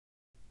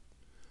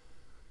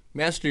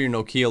Master your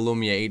Nokia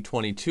Lumia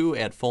 822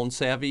 at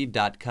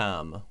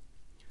phonesavvy.com.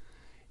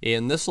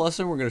 In this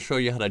lesson, we're going to show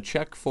you how to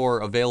check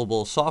for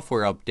available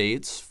software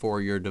updates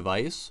for your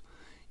device.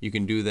 You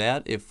can do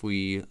that if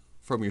we,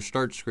 from your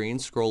start screen,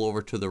 scroll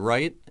over to the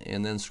right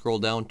and then scroll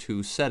down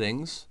to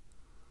Settings.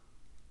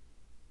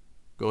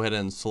 Go ahead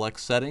and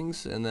select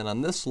Settings, and then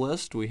on this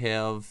list we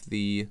have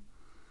the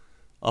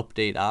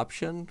Update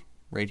option.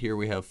 Right here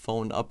we have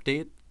Phone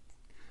Update.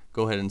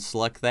 Go ahead and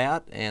select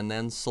that and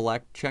then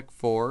select Check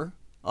for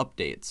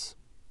Updates.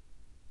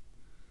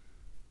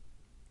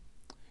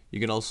 You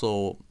can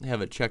also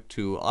have it checked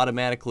to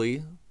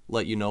automatically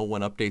let you know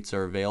when updates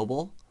are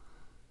available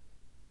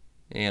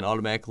and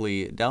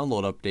automatically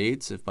download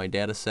updates if my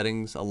data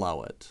settings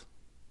allow it.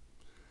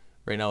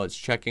 Right now it's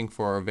checking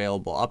for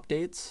available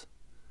updates,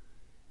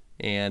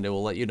 and it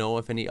will let you know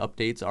if any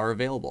updates are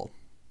available.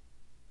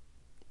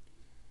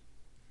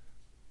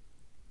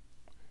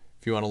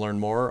 If you want to learn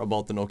more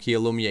about the Nokia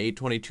Lumia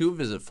 822,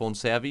 visit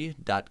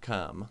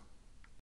phonesavvy.com.